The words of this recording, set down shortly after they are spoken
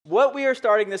What we are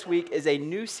starting this week is a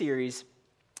new series,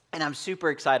 and I'm super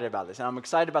excited about this. And I'm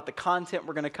excited about the content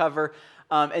we're going to cover.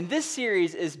 And this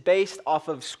series is based off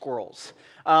of squirrels.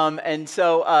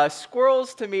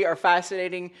 Squirrels to me are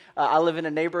fascinating. I live in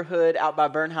a neighborhood out by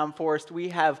Bernheim Forest. We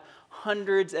have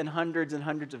hundreds and hundreds and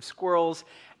hundreds of squirrels.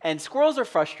 And squirrels are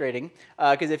frustrating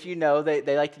because if you know,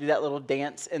 they like to do that little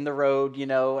dance in the road,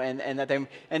 and that they,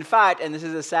 in fact, and this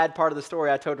is a sad part of the story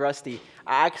I told Rusty,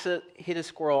 I actually hit a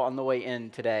squirrel on the way in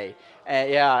today.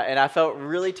 And I felt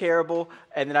really terrible,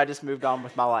 and then I just moved on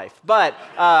with my life. But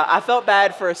I felt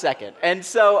bad for a second, and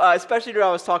so especially what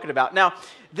I was talking about. Now,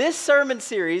 this sermon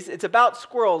series, it's about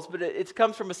squirrels, but it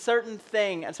comes from a certain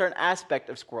thing, a certain aspect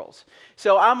of squirrels.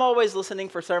 So I'm always listening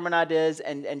for sermon ideas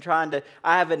and trying to,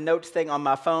 I have a notes thing on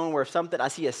my phone where if something, I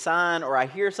see a sign or I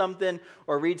hear something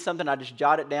or read something, I just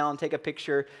jot it down, take a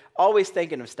picture, always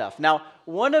thinking of stuff. Now,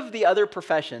 one of the other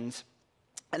professions,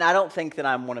 and I don't think that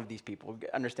I'm one of these people,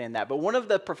 understand that, but one of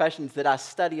the professions that I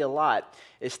study a lot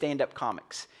is stand-up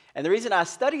comics. And the reason I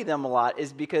study them a lot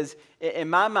is because in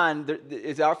my mind,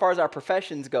 as far as our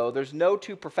professions go, there's no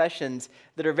two professions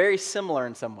that are very similar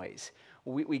in some ways.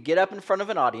 We get up in front of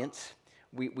an audience,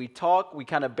 we talk, we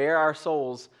kind of bare our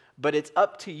souls, but it's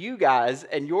up to you guys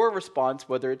and your response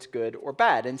whether it's good or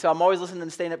bad. And so I'm always listening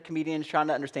to stand-up comedians, trying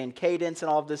to understand cadence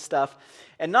and all of this stuff.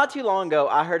 And not too long ago,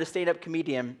 I heard a stand-up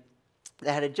comedian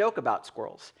that had a joke about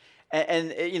squirrels.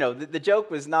 The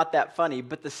joke was not that funny,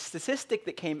 but the statistic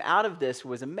that came out of this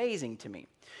was amazing to me.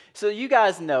 So you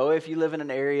guys know, if you live in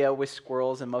an area with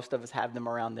squirrels, and most of us have them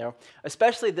around there,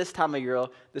 especially this time of year,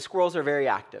 the squirrels are very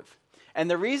active. And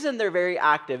the reason they're very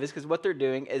active is because what they're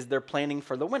doing is they're planning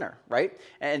for the winter, right?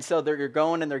 And so they're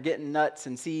going and they're getting nuts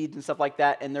and seeds and stuff like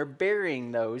that, and they're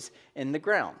burying those in the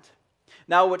ground.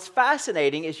 Now, what's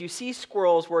fascinating is you see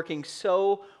squirrels working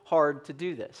so hard to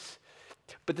do this.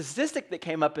 But the statistic that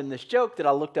came up in this joke that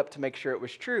I looked up to make sure it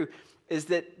was true is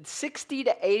that 60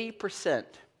 to 80%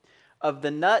 of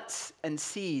the nuts and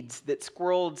seeds that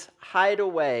squirrels hide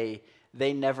away,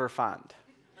 they never find.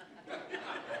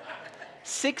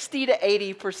 60 to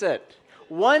 80%.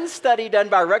 One study done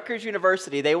by Rutgers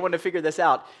University, they wanted to figure this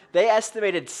out. They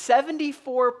estimated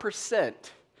 74%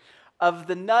 of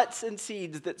the nuts and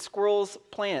seeds that squirrels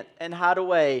plant and hide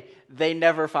away, they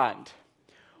never find.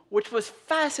 Which was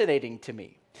fascinating to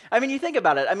me. I mean, you think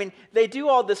about it. I mean, they do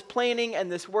all this planning and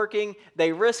this working.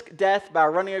 They risk death by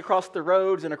running across the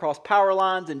roads and across power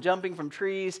lines and jumping from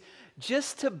trees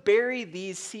just to bury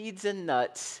these seeds and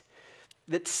nuts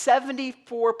that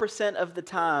 74% of the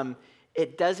time,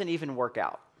 it doesn't even work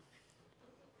out.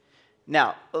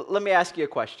 Now, let me ask you a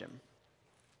question.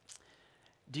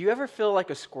 Do you ever feel like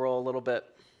a squirrel a little bit?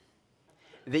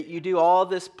 That you do all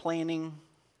this planning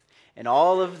and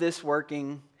all of this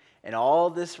working and all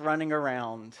this running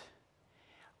around,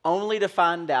 only to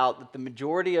find out that the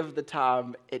majority of the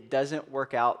time, it doesn't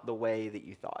work out the way that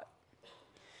you thought.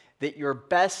 That your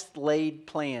best laid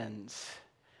plans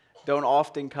don't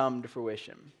often come to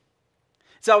fruition.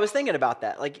 So I was thinking about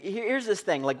that. Like, here's this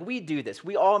thing. Like, we do this.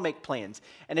 We all make plans.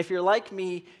 And if you're like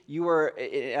me,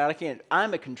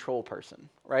 I'm a control person,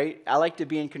 right? I like to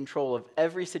be in control of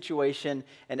every situation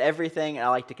and everything. And I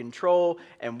like to control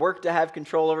and work to have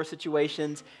control over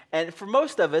situations. And for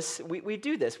most of us, we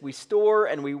do this. We store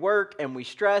and we work and we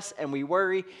stress and we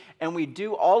worry. And we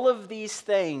do all of these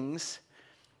things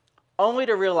only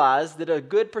to realize that a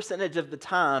good percentage of the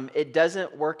time, it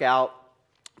doesn't work out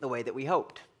the way that we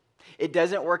hoped. It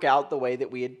doesn't work out the way that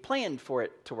we had planned for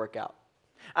it to work out.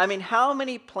 I mean, how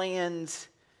many plans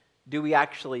do we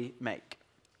actually make?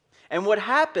 And what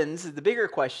happens, the bigger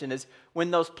question is,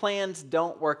 when those plans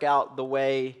don't work out the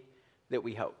way that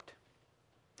we hoped.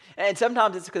 And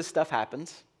sometimes it's because stuff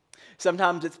happens.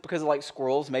 Sometimes it's because, like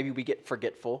squirrels, maybe we get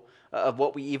forgetful of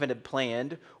what we even had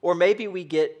planned, or maybe we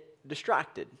get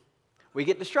distracted. We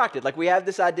get distracted. Like, we have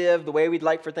this idea of the way we'd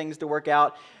like for things to work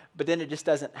out, but then it just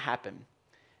doesn't happen.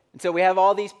 And so we have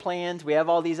all these plans, we have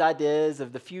all these ideas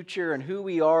of the future and who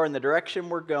we are and the direction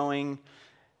we're going,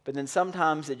 but then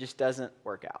sometimes it just doesn't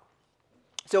work out.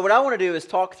 So what I want to do is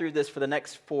talk through this for the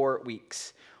next 4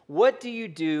 weeks. What do you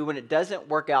do when it doesn't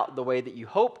work out the way that you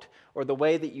hoped or the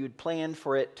way that you had planned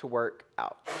for it to work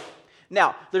out?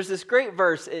 Now, there's this great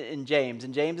verse in James,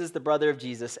 and James is the brother of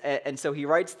Jesus, and so he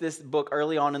writes this book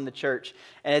early on in the church,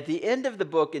 and at the end of the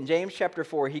book, in James chapter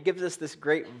 4, he gives us this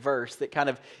great verse that kind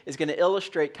of is going to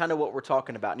illustrate kind of what we're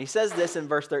talking about. And he says this in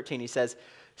verse 13, he says,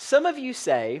 "Some of you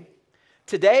say,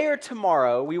 'Today or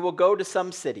tomorrow we will go to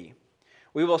some city.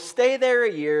 We will stay there a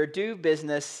year, do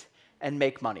business, and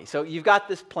make money. So you've got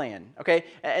this plan, okay?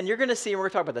 And you're going to see, and we're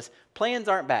going to talk about this, plans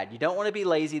aren't bad. You don't want to be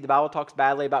lazy. The Bible talks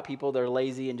badly about people that are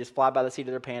lazy and just fly by the seat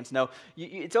of their pants. No,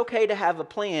 it's okay to have a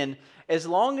plan as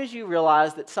long as you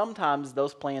realize that sometimes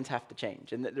those plans have to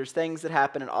change and that there's things that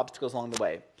happen and obstacles along the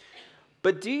way.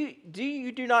 But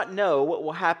you do not know what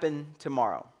will happen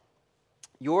tomorrow.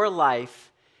 Your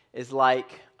life is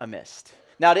like a mist.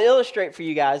 Now, to illustrate for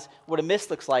you guys what a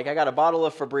mist looks like, I got a bottle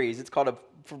of Febreze. It's called a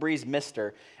Febreze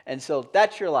Mister. And so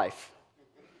that's your life,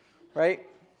 right?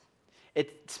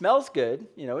 It smells good,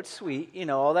 it's sweet,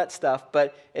 all that stuff,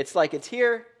 but it's like it's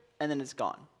here and then it's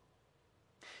gone.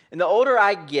 And the older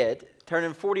I get,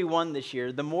 turning 41 this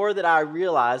year, the more that I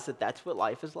realize that that's what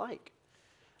life is like.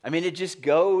 I mean, it just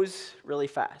goes really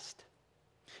fast.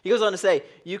 He goes on to say,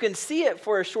 you can see it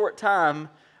for a short time,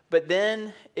 but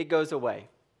then it goes away.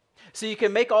 So you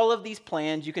can make all of these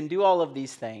plans, you can do all of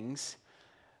these things,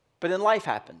 but then life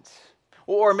happens.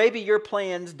 Or maybe your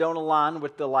plans don't align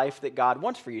with the life that God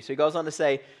wants for you. So he goes on to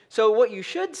say, so what you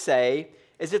should say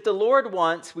is if the Lord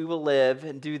wants, we will live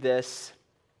and do this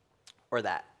or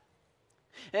that.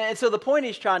 And so the point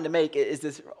he's trying to make is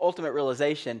this ultimate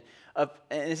realization of,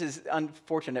 and this is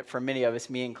unfortunate for many of us,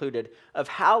 me included, of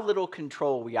how little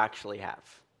control we actually have.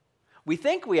 We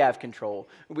think we have control.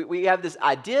 We have this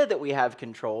idea that we have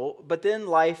control, but then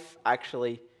life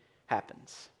actually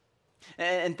happens.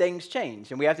 And things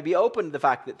change. And we have to be open to the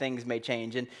fact that things may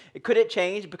change. And could it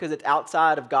change because it's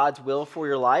outside of God's will for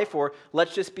your life? Or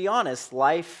let's just be honest,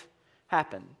 life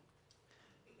happened.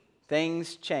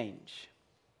 Things change.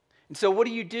 And so what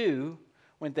do you do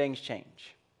when things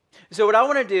change? So what I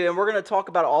want to do, and we're going to talk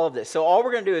about all of this. So all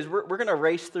we're going to do is we're going to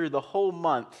race through the whole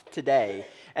month today,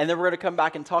 and then we're going to come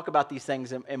back and talk about these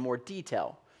things in more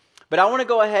detail. But I want to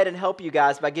go ahead and help you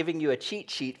guys by giving you a cheat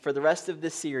sheet for the rest of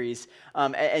this series,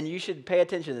 and you should pay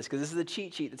attention to this because this is a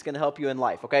cheat sheet that's going to help you in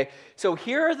life, okay? So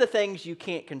here are the things you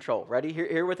can't control. Ready?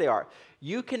 Here are what they are.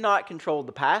 You cannot control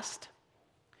the past.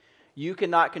 You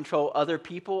cannot control other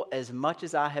people as much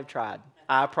as I have tried.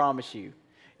 I promise you.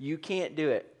 You can't do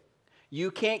it. You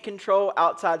can't control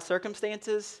outside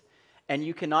circumstances, and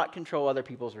you cannot control other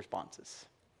people's responses.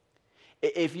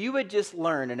 If you would just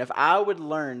learn, and if I would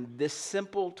learn this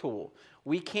simple tool,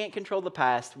 we can't control the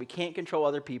past, we can't control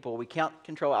other people, we can't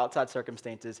control outside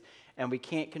circumstances, and we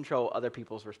can't control other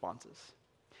people's responses.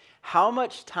 How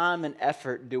much time and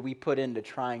effort do we put into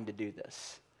trying to do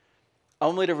this?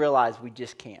 Only to realize we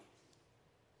just can't.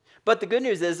 But the good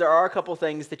news is there are a couple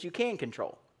things that you can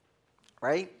control,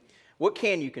 right? What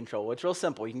can you control? It's real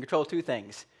simple. You can control two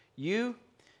things, you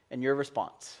and your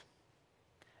response.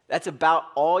 That's about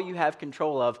all you have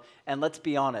control of. And let's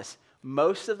be honest,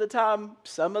 most of the time,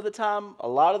 some of the time, a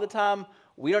lot of the time,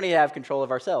 we don't even have control of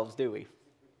ourselves, do we?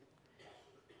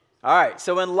 All right,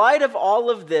 so in light of all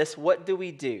of this, what do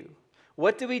we do?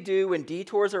 What do we do when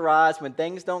detours arise, when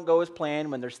things don't go as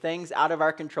planned, when there's things out of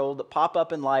our control that pop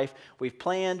up in life? We've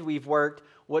planned, we've worked.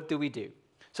 What do we do?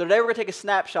 So today we're going to take a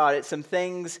snapshot at some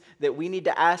things that we need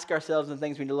to ask ourselves and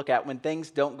things we need to look at when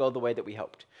things don't go the way that we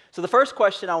hoped. So the first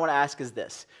question I want to ask is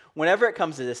this. Whenever it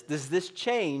comes to this, does this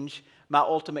change my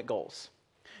ultimate goals?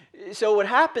 So what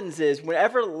happens is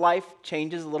whenever life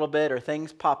changes a little bit or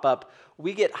things pop up,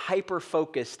 we get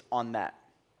hyper-focused on that.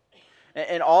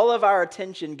 And all of our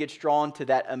attention gets drawn to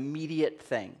that immediate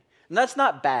thing. And that's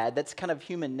not bad. That's kind of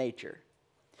human nature.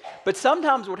 But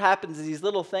sometimes what happens is these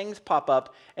little things pop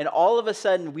up, and all of a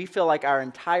sudden we feel like our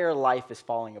entire life is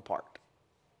falling apart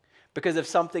because of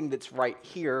something that's right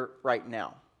here, right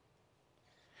now.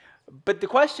 But the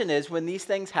question is, when these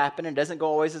things happen and it doesn't go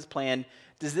always as planned,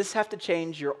 does this have to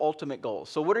change your ultimate goals?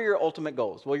 So what are your ultimate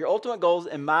goals? Well, your ultimate goals,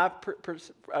 in my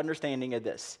understanding of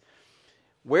this,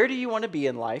 where do you want to be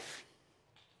in life,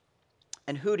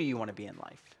 and who do you want to be in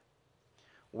life?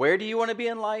 Where do you want to be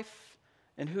in life,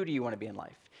 and who do you want to be in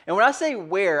life? And when I say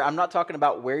where, I'm not talking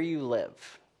about where you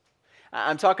live.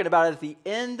 I'm talking about at the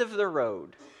end of the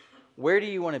road. Where do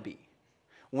you want to be?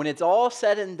 When it's all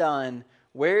said and done,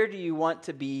 where do you want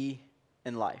to be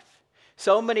in life?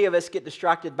 So many of us get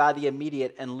distracted by the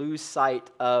immediate and lose sight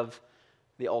of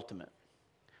the ultimate.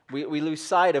 We lose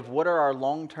sight of what are our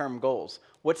long-term goals.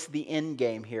 What's the end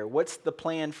game here? What's the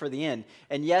plan for the end?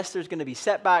 And yes, there's going to be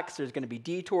setbacks, there's going to be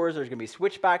detours, there's going to be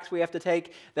switchbacks we have to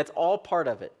take. That's all part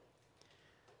of it.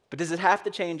 But does it have to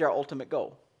change our ultimate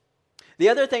goal? The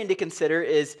other thing to consider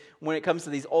is when it comes to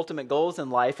these ultimate goals in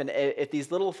life, and if these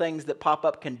little things that pop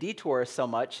up can detour us so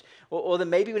much, well, then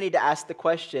maybe we need to ask the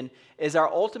question, is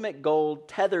our ultimate goal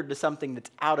tethered to something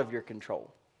that's out of your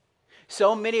control?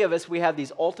 So many of us, we have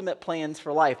these ultimate plans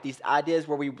for life, these ideas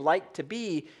where we like to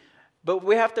be, But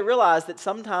we have to realize that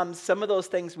sometimes some of those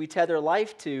things we tether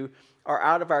life to are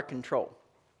out of our control.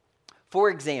 For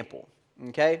example,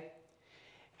 okay,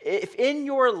 if in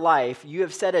your life you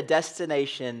have set a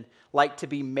destination like to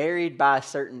be married by a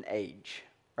certain age,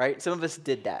 right? Some of us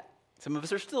did that. Some of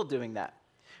us are still doing that.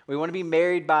 We want to be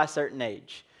married by a certain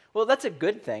age. Well, that's a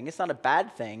good thing. It's not a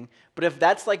bad thing. But if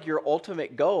that's like your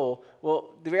ultimate goal,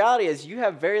 well, the reality is you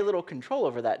have very little control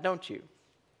over that, don't you?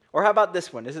 Or how about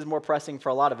this one? This is more pressing for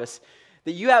a lot of us.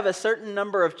 That you have a certain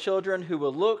number of children who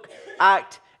will look,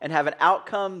 act, and have an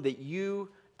outcome that you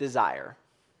desire.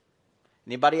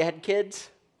 Anybody had kids?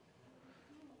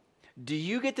 Do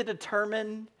you get to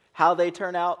determine how they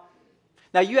turn out?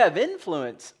 Now, you have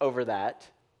influence over that.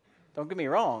 Don't get me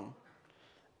wrong.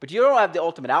 But you don't have the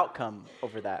ultimate outcome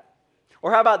over that.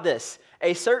 Or how about this?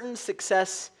 A certain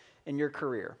success in your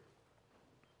career.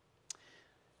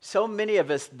 So many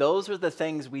of us, those are the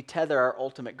things we tether our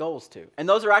ultimate goals to. And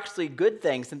those are actually good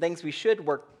things and things we should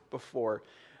work for.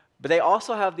 But they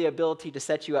also have the ability to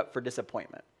set you up for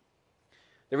disappointment.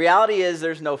 The reality is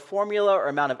there's no formula or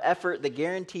amount of effort that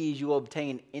guarantees you will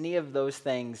obtain any of those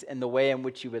things in the way in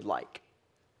which you would like.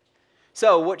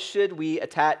 So what should we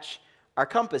attach our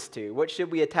compass to? What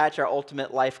should we attach our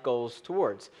ultimate life goals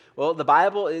towards? Well, the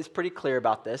Bible is pretty clear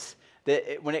about this,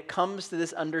 that when it comes to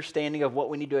this understanding of what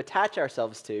we need to attach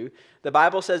ourselves to, the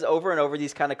Bible says over and over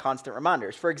these kind of constant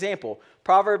reminders. For example,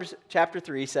 Proverbs chapter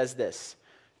 3 says this,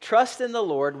 "Trust in the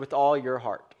Lord with all your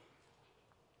heart.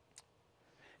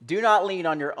 Do not lean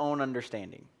on your own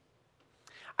understanding."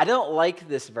 I don't like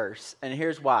this verse, and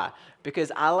here's why.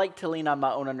 Because I like to lean on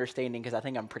my own understanding because I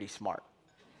think I'm pretty smart,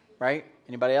 right?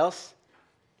 Anybody else?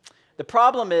 The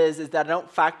problem is that I don't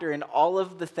factor in all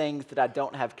of the things that I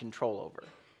don't have control over.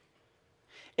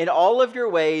 In all of your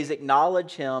ways,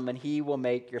 acknowledge him, and he will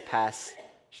make your paths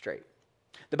straight.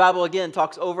 The Bible, again,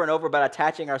 talks over and over about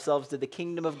attaching ourselves to the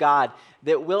kingdom of God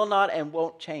that will not and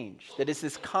won't change, that it's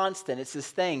this constant, it's this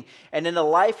thing. And in a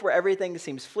life where everything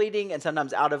seems fleeting and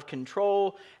sometimes out of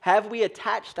control, have we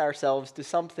attached ourselves to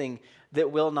something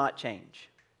that will not change?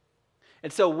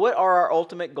 And so what are our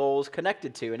ultimate goals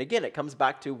connected to? And again, it comes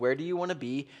back to where do you want to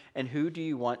be and who do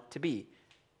you want to be?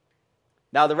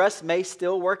 Now, the rest may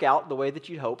still work out the way that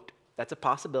you hoped. That's a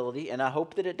possibility, and I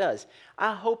hope that it does.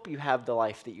 I hope you have the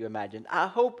life that you imagined. I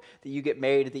hope that you get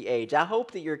married at the age. I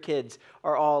hope that your kids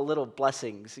are all little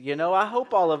blessings. You know, I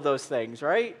hope all of those things,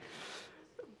 right?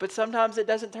 But sometimes it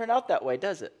doesn't turn out that way,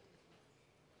 does it?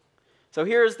 So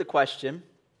here's the question.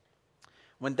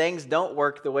 When things don't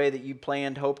work the way that you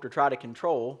planned, hoped, or try to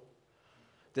control,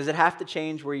 does it have to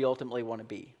change where you ultimately want to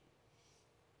be?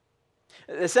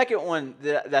 The second one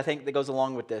that I think that goes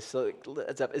along with this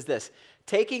is this.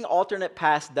 Taking alternate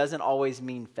paths doesn't always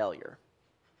mean failure.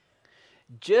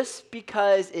 Just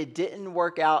because it didn't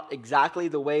work out exactly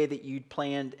the way that you'd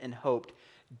planned and hoped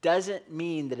doesn't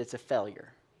mean that it's a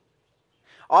failure.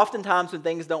 Oftentimes when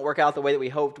things don't work out the way that we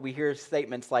hoped, we hear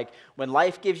statements like, when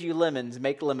life gives you lemons,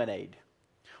 make lemonade.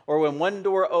 Or when one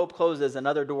door closes,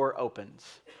 another door opens.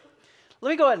 Let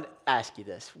me go ahead and ask you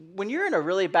this. When you're in a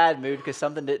really bad mood because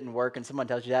something didn't work and someone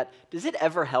tells you that, does it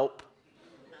ever help?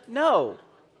 No.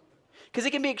 Because it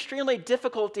can be extremely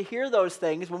difficult to hear those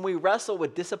things when we wrestle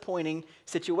with disappointing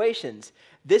situations.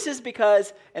 This is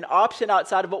because an option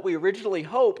outside of what we originally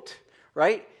hoped,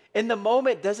 right, in the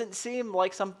moment doesn't seem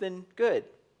like something good.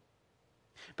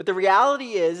 But the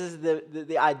reality is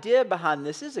the idea behind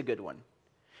this is a good one.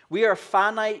 We are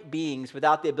finite beings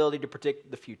without the ability to predict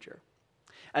the future.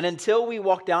 And until we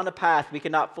walk down a path, we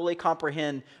cannot fully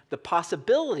comprehend the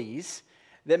possibilities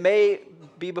that may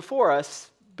be before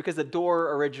us because the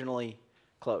door originally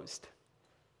closed.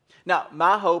 Now,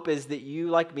 my hope is that you,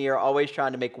 like me, are always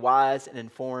trying to make wise and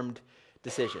informed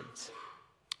decisions.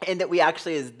 And that we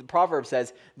actually, as the proverb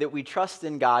says, that we trust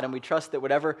in God and we trust that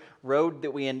whatever road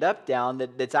that we end up down,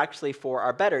 that's actually for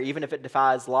our better, even if it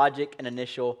defies logic and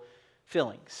initial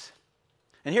feelings.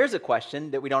 And here's a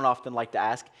question that we don't often like to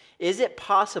ask. Is it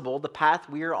possible the path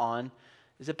we are on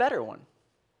is a better one?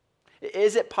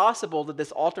 Is it possible that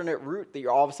this alternate route that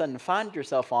you're all of a sudden find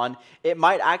yourself on, it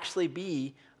might actually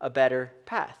be a better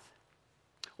path?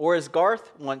 Or as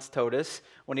Garth once told us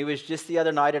when he was just the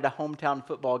other night at a hometown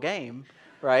football game,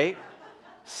 right?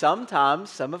 Sometimes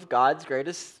some of God's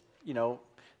greatest,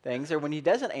 things are when he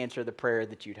doesn't answer the prayer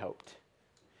that you'd hoped.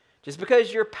 Just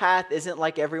because your path isn't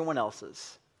like everyone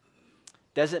else's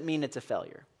doesn't mean it's a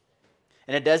failure.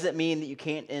 And it doesn't mean that you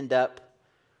can't end up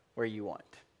where you want.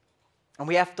 And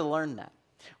we have to learn that.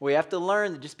 We have to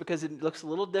learn that just because it looks a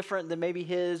little different than maybe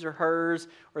his or hers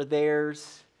or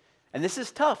theirs. And this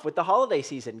is tough with the holiday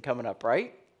season coming up,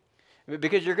 right?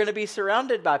 Because you're going to be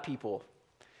surrounded by people.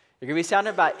 You're going to be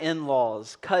surrounded by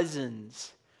in-laws,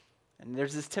 cousins, and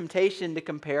there's this temptation to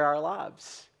compare our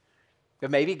lives. But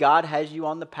maybe God has you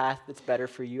on the path that's better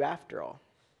for you after all.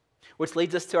 Which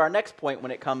leads us to our next point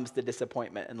when it comes to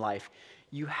disappointment in life.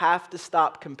 You have to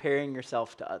stop comparing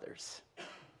yourself to others.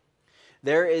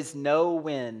 There is no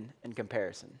win in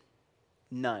comparison.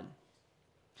 None.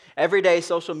 Every day,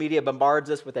 social media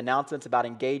bombards us with announcements about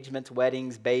engagements,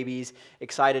 weddings, babies,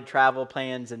 excited travel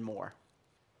plans, and more.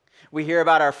 We hear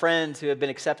about our friends who have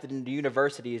been accepted into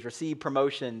universities, receive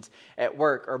promotions at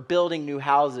work, or building new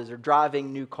houses, or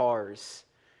driving new cars.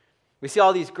 We see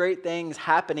all these great things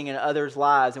happening in others'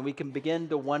 lives, and we can begin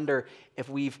to wonder if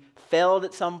we've failed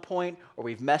at some point, or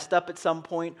we've messed up at some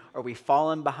point, or we've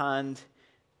fallen behind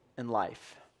in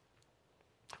life.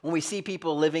 When we see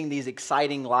people living these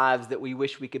exciting lives that we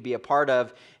wish we could be a part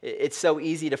of, it's so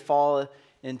easy to fall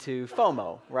into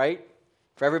FOMO, right?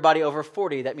 For everybody over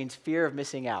 40, that means fear of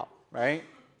missing out, right?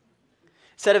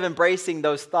 Instead of embracing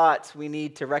those thoughts, we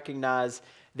need to recognize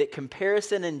that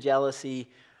comparison and jealousy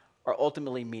are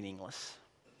ultimately meaningless.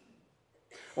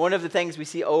 One of the things we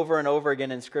see over and over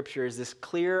again in Scripture is this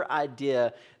clear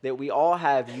idea that we all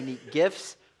have unique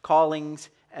gifts, callings,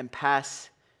 and paths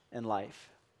in life.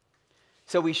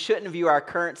 So we shouldn't view our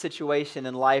current situation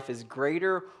in life as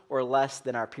greater or less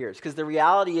than our peers. Because the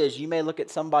reality is you may look at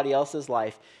somebody else's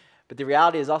life, but the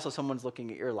reality is also someone's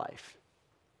looking at your life.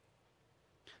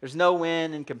 There's no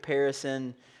win in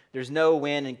comparison. There's no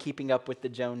win in keeping up with the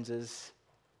Joneses.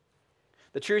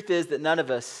 The truth is that none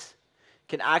of us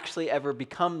can actually ever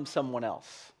become someone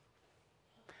else.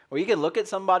 We can look at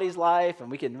somebody's life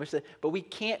and we can wish that, but we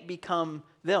can't become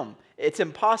them. It's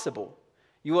impossible.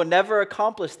 You will never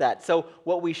accomplish that. So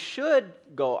what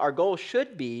our goal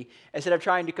should be, instead of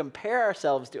trying to compare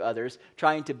ourselves to others,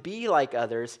 trying to be like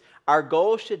others, our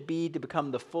goal should be to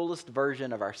become the fullest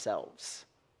version of ourselves.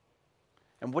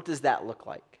 And what does that look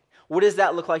like? What does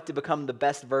that look like to become the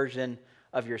best version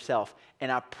of yourself?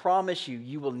 And I promise you,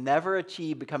 you will never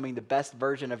achieve becoming the best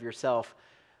version of yourself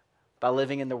by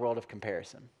living in the world of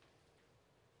comparison.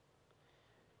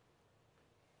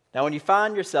 Now, when you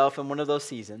find yourself in one of those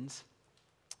seasons,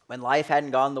 when life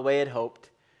hadn't gone the way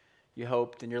you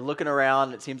hoped, and you're looking around,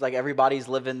 and it seems like everybody's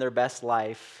living their best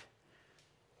life,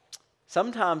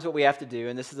 sometimes what we have to do,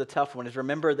 and this is a tough one, is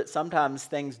remember that sometimes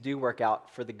things do work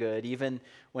out for the good, even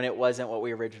when it wasn't what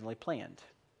we originally planned.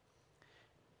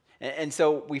 And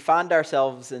so we find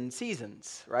ourselves in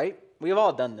seasons, right? We've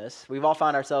all done this. We've all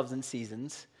found ourselves in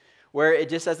seasons where it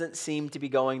just doesn't seem to be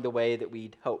going the way that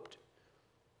we'd hoped.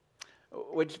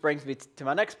 Which brings me to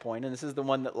my next point, and this is the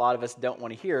one that a lot of us don't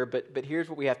want to hear, but here's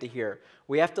what we have to hear.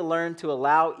 We have to learn to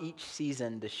allow each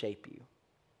season to shape you.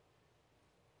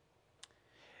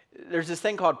 There's this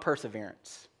thing called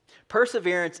perseverance.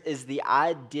 Perseverance is the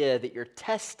idea that you're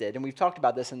tested, and we've talked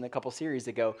about this in a couple series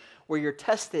ago, where you're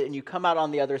tested and you come out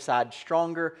on the other side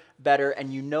stronger, better,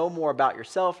 and you know more about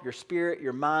yourself, your spirit,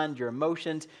 your mind, your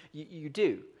emotions. You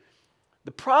do.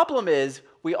 The problem is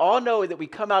we all know that we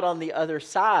come out on the other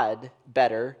side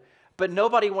better, but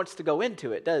nobody wants to go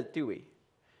into it, do we?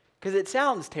 Because it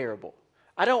sounds terrible.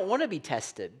 I don't want to be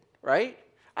tested, right?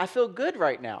 I feel good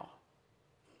right now.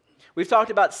 We've talked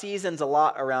about seasons a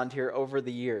lot around here over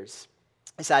the years.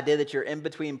 This idea that you're in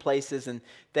between places and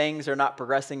things are not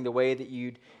progressing the way that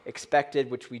you'd expected,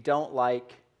 which we don't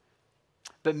like.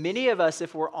 But many of us,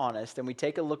 if we're honest and we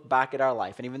take a look back at our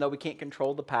life, and even though we can't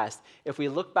control the past, if we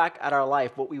look back at our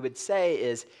life, what we would say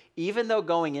is, even though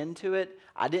going into it,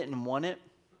 I didn't want it,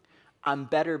 I'm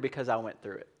better because I went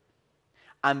through it.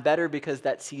 I'm better because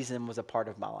that season was a part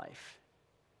of my life.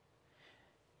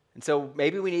 And so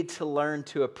maybe we need to learn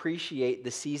to appreciate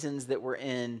the seasons that we're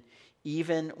in,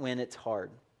 even when it's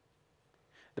hard.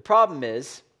 The problem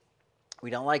is,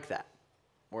 we don't like that.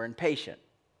 We're impatient.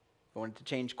 We want it to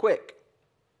change quick.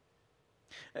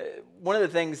 One of the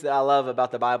things that I love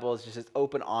about the Bible is just its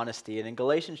open honesty. And in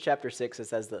Galatians chapter 6, it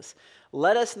says this: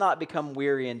 let us not become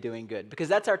weary in doing good. Because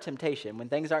that's our temptation. When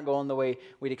things aren't going the way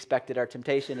we'd expected, our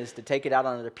temptation is to take it out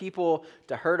on other people,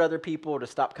 to hurt other people, to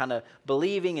stop kind of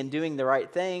believing and doing the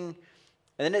right thing.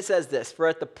 And then it says this: for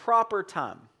at the proper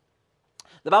time.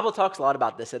 The Bible talks a lot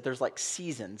about this, that there's like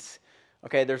seasons.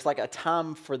 Okay, there's like a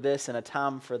time for this and a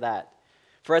time for that.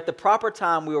 For at the proper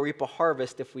time we will reap a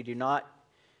harvest if we do not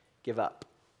give up.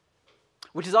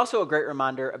 Which is also a great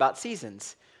reminder about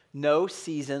seasons. No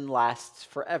season lasts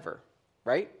forever,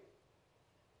 right?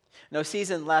 No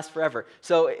season lasts forever.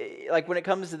 So like when it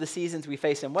comes to the seasons we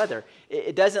face in weather,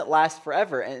 it doesn't last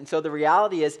forever. And so the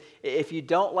reality is, if you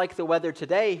don't like the weather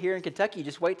today here in Kentucky,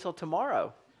 just wait till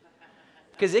tomorrow.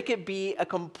 Because it could be a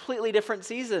completely different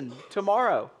season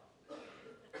tomorrow.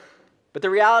 But the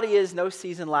reality is no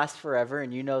season lasts forever,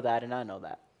 and you know that, and I know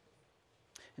that.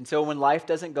 And so when life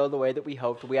doesn't go the way that we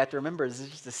hoped, we have to remember this is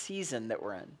just a season that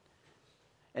we're in.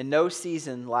 And no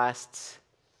season lasts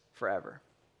forever.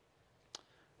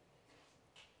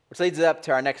 Which leads us up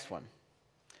to our next one.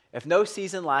 If no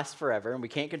season lasts forever, and we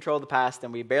can't control the past,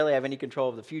 and we barely have any control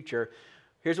of the future,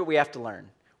 here's what we have to learn.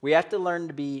 We have to learn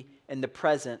to be in the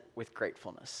present with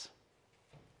gratefulness.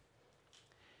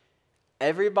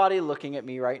 Everybody looking at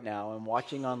me right now and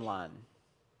watching online,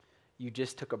 you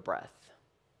just took a breath.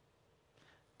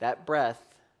 That breath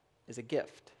is a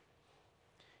gift.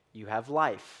 You have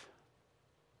life.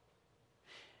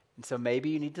 And so maybe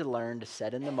you need to learn to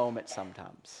set in the moment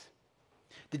sometimes.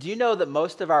 Did you know that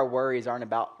most of our worries aren't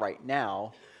about right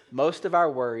now? Most of our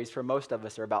worries, for most of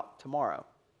us, are about tomorrow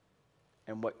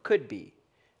and what could be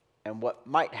and what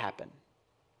might happen.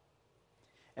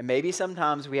 And maybe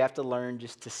sometimes we have to learn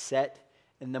just to set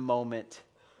in the moment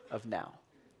of now.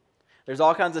 There's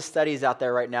all kinds of studies out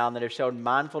there right now that have shown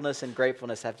mindfulness and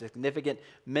gratefulness have significant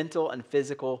mental and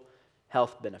physical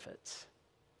health benefits.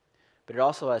 But it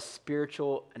also has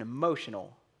spiritual and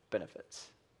emotional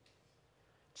benefits.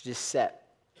 To just set.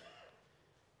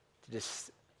 To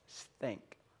just think.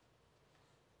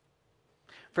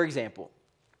 For example,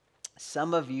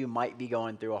 some of you might be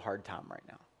going through a hard time right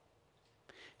now.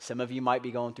 Some of you might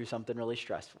be going through something really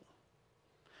stressful.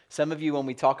 Some of you, when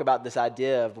we talk about this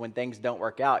idea of when things don't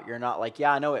work out, you're not like,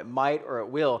 yeah, I know it might or it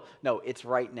will. No, it's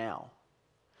right now.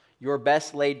 Your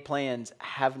best laid plans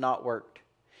have not worked.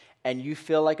 And you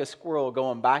feel like a squirrel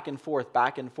going back and forth,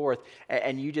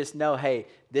 and you just know, hey,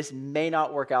 this may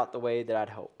not work out the way that I'd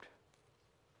hoped.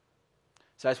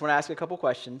 So I just want to ask a couple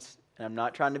questions, and I'm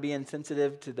not trying to be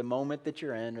insensitive to the moment that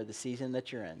you're in or the season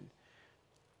that you're in.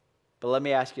 But let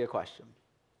me ask you a question.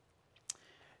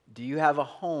 Do you have a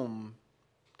home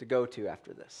to go to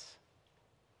after this?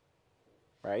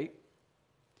 Right?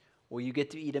 Will you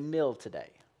get to eat a meal today?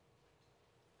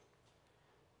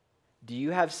 Do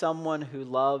you have someone who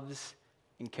loves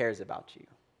and cares about you?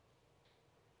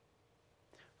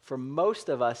 For most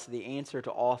of us, the answer to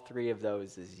all three of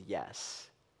those is yes.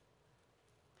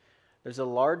 There's a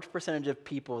large percentage of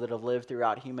people that have lived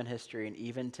throughout human history and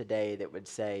even today that would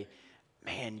say,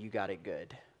 man, you got it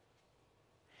good.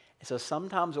 And so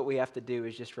sometimes what we have to do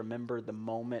is just remember the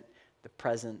moment, the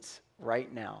presence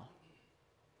right now.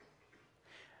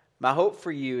 My hope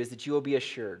for you is that you will be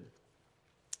assured.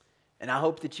 And I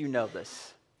hope that you know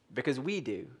this, because we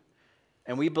do,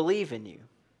 and we believe in you.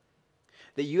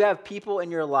 That you have people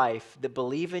in your life that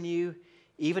believe in you,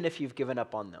 even if you've given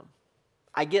up on them.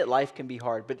 I get life can be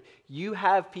hard, but you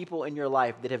have people in your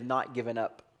life that have not given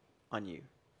up on you.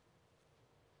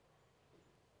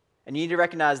 And you need to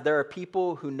recognize there are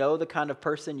people who know the kind of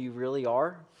person you really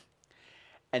are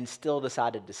and still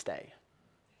decided to stay.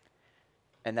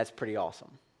 And that's pretty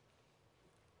awesome.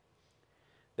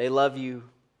 They love you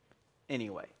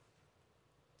anyway.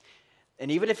 And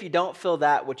even if you don't feel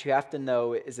that, what you have to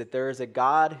know is that there is a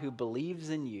God who believes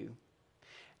in you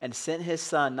and sent his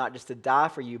son not just to die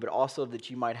for you, but also that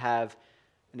you might have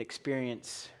and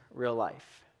experience real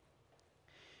life.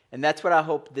 And that's what I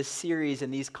hope this series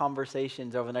and these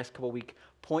conversations over the next couple of weeks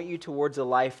point you towards a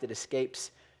life that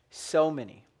escapes so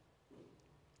many.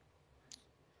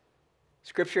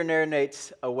 Scripture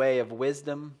narrates a way of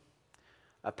wisdom,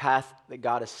 a path that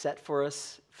God has set for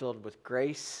us, filled with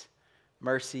grace,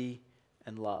 mercy,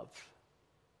 and love.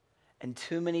 And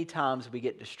too many times we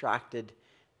get distracted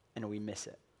and we miss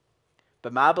it.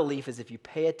 But my belief is if you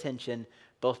pay attention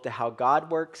both to how God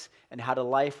works and how the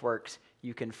life works,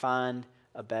 you can find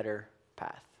a better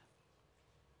path.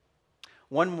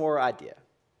 One more idea.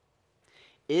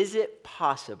 Is it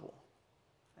possible,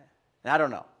 and I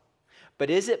don't know, but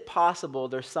is it possible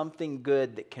there's something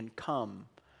good that can come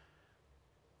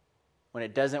when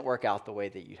it doesn't work out the way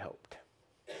that you'd hoped?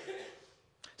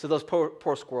 So those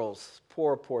poor squirrels,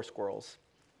 poor squirrels,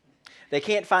 they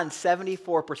can't find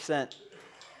 74%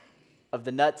 of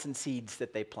the nuts and seeds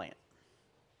that they plant.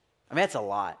 I mean, that's a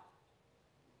lot.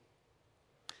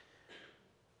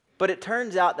 But it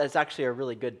turns out that it's actually a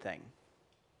really good thing.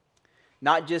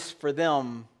 Not just for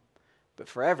them, but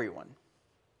for everyone.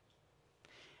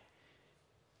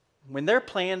 When their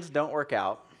plans don't work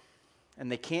out,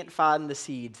 and they can't find the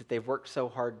seeds that they've worked so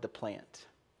hard to plant,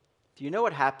 do you know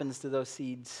what happens to those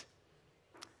seeds?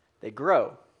 They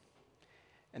grow,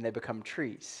 and they become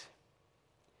trees.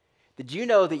 Did you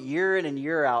know that year in and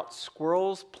year out,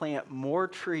 squirrels plant more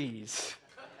trees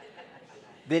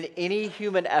than any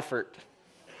human effort?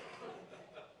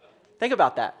 Think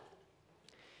about that.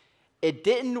 It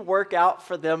didn't work out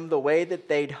for them the way that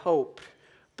they'd hoped,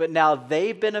 but now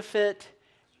they benefit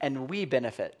and we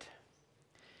benefit.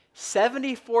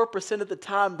 74% of the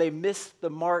time they miss the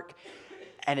mark,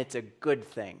 and it's a good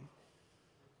thing.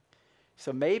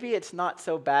 So maybe it's not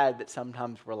so bad that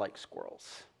sometimes we're like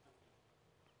squirrels.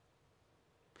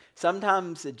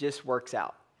 Sometimes it just works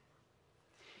out,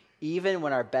 even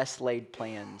when our best laid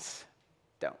plans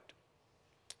don't.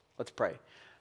 Let's pray.